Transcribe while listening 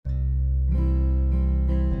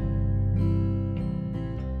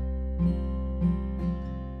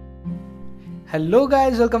Hello,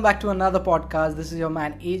 guys, welcome back to another podcast. This is your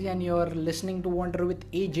man AJ, and you're listening to Wonder with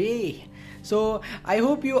AJ. So, I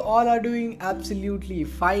hope you all are doing absolutely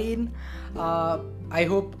fine. I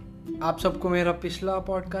hope आप सबको मेरा पिछला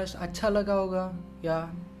podcast अच्छा लगा होगा या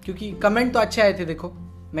क्योंकि comment तो अच्छे आए थे. देखो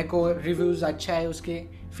मेरे को रिव्यूज़ अच्छा है, उसके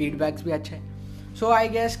फीडबैक्स भी अच्छा है. सो आई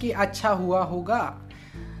गेस कि अच्छा हुआ होगा.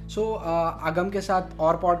 आगम के साथ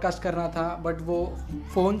और पॉडकास्ट करना था, बट वो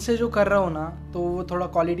फ़ोन से जो कर रहा हूँ ना, तो वो थोड़ा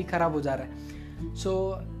क्वालिटी ख़राब हो जा रहा है. So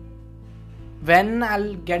when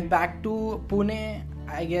I'll get back to Pune,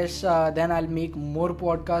 I guess then I'll make more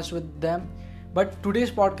podcasts with them. But today's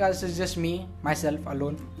podcast is just me, myself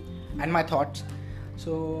alone, and my thoughts.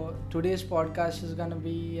 So today's podcast is gonna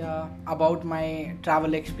be about my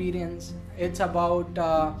travel experience. It's about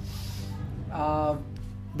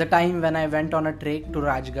the time when I went on a trek to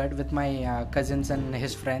Rajgarh with my cousins and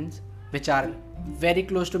his friends, which are very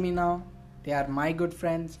close to me now. They are my good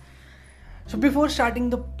friends. So before starting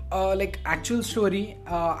the actual story,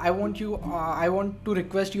 I want to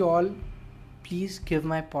request you all, please give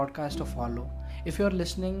my podcast a follow. If you're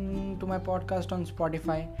listening to my podcast on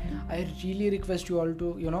Spotify, I really request you all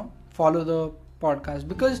to follow the podcast,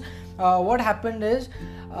 because what happened is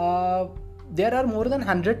there are more than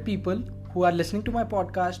 100 people who are listening to my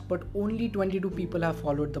podcast, but only 22 people have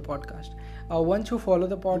followed the podcast. Once you follow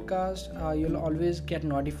the podcast, you'll always get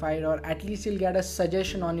notified, or at least you'll get a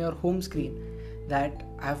suggestion on your home screen that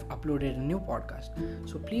I've uploaded a new podcast.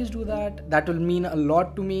 So please do that. That will mean a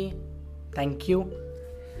lot to me. Thank you.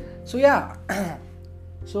 So yeah,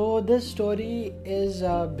 so this story is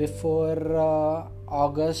before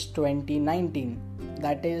August 2019.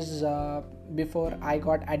 That is before I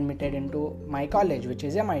got admitted into my college, which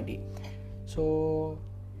is MIT. So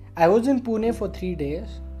I was in Pune for 3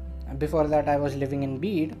 days. Before that I was living in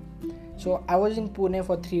Bede. So I was in Pune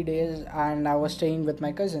for 3 days and I was staying with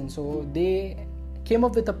my cousin. So they came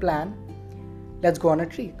up with a plan. Let's go on a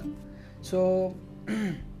trek. So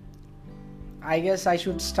I guess I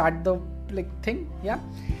should start the thing. Yeah.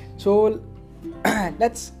 So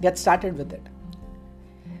let's get started with it.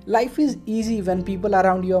 Life is easy when people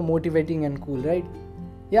around you are motivating and cool, right?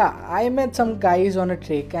 Yeah, I met some guys on a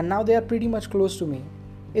trek and now they are pretty much close to me.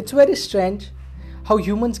 It's very strange how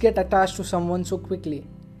humans get attached to someone so quickly.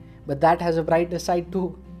 But that has a brighter side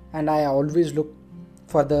too, and I always look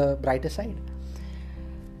for the brighter side.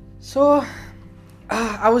 So,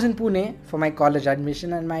 I was in Pune for my college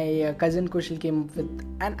admission, and my cousin Kushal came up with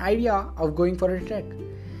an idea of going for a trek.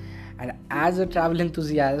 And as a travel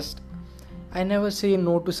enthusiast, I never say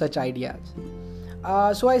no to such ideas.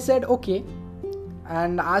 So I said okay,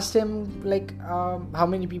 and asked him how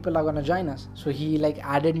many people are gonna join us. So he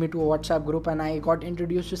added me to a WhatsApp group, and I got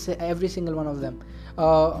introduced to every single one of them.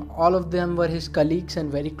 All of them were his colleagues and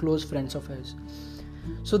very close friends of his.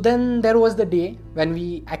 So then there was the day when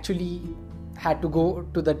we actually had to go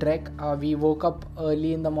to the trek. We woke up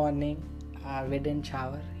early in the morning. We didn't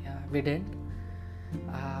shower. Yeah, we didn't.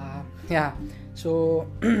 So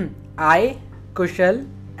I, Kushal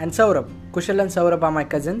and Saurabh are my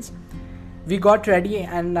cousins. We got ready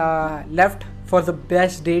and left for the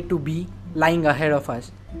best day to be lying ahead of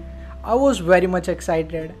us. I was very much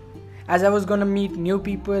excited as I was gonna meet new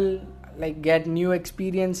people, get new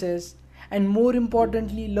experiences, and more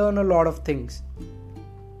importantly, learn a lot of things.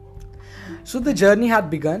 So the journey had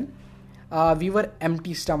begun. We were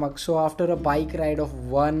empty stomach. So after a bike ride of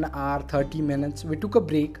 1 hour 30 minutes, we took a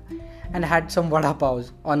break and had some vada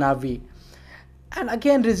paos on our way. And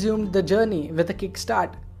again resumed the journey with a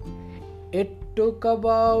kickstart. It took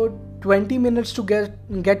about 20 minutes to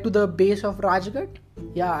get to the base of Rajgarh.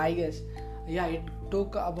 Yeah, I guess. Yeah, it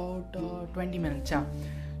took about 20 minutes. Yeah.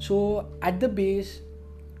 So at the base,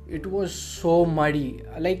 it was so muddy.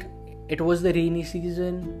 It was the rainy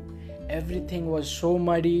season. Everything was so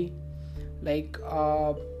muddy.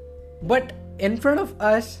 But in front of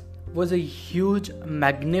us was a huge,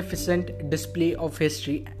 magnificent display of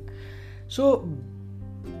history. So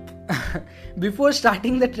before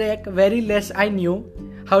starting the trek, very less I knew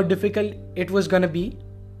how difficult it was gonna be,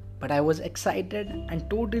 but I was excited and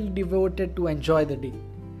totally devoted to enjoy the day.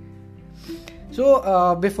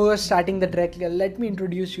 So before starting the trek, let me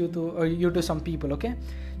introduce you to some people. Okay,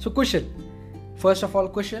 so Kushal. First of all,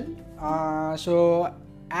 Kushal. So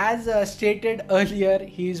as stated earlier,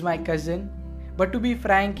 he is my cousin, but to be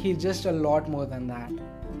frank, he's just a lot more than that.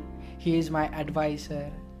 He is my advisor.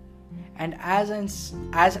 And as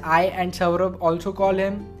I and Saurabh also call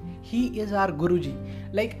him, he is our Guruji.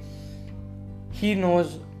 He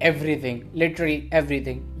knows everything, literally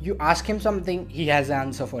everything. You ask him something, he has an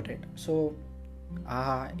answer for it. So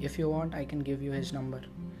if you want, I can give you his number.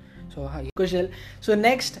 So hi Kushal. So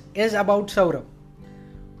next is about Saurabh.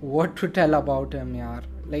 What to tell about him, yaar?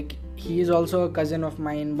 Like, he is also a cousin of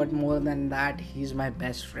mine, but more than that, he's my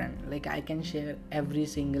best friend. Like, I can share every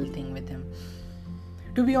single thing with him.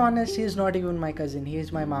 To be honest, he's not even my cousin, he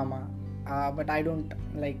is my mama. But I don't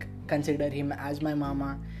like consider him as my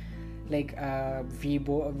mama. Like, we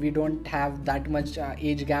don't have that much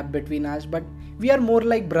age gap between us, but we are more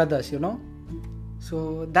like brothers,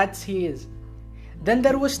 So that's he is. Then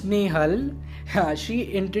there was Snehal. She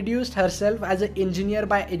introduced herself as an engineer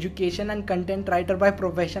by education and content writer by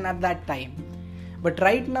profession at that time. But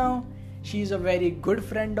right now, she's a very good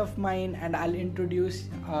friend of mine, and I'll introduce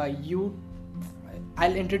her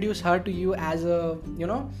to you as a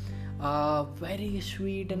very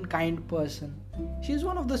sweet and kind person. She's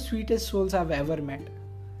one of the sweetest souls I've ever met.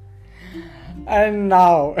 And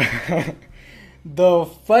now, the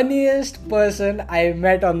funniest person I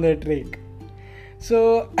met on the trek.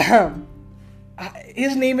 So,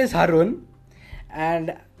 his name is Harun,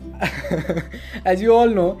 and as you all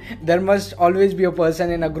know, there must always be a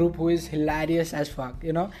person in a group who is hilarious as fuck,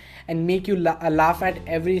 and make you laugh at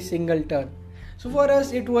every single turn. So for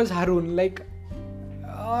us, it was Harun. Like,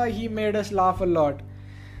 he made us laugh a lot.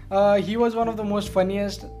 He was one of the most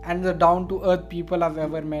funniest and the down-to-earth people I've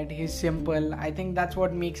ever met. He's simple. I think that's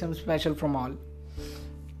what makes him special from all.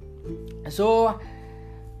 So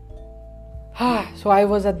I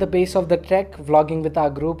was at the base of the trek vlogging with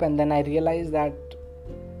our group, and then I realized that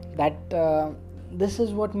this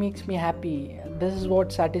is what makes me happy. This is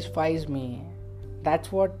what satisfies me.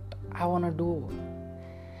 That's what I want to do.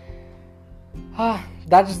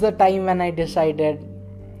 That's the time when I decided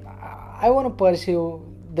I want to pursue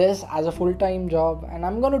this as a full-time job, and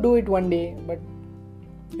I'm going to do it one day, but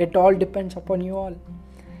it all depends upon you all.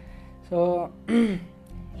 So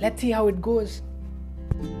let's see how it goes.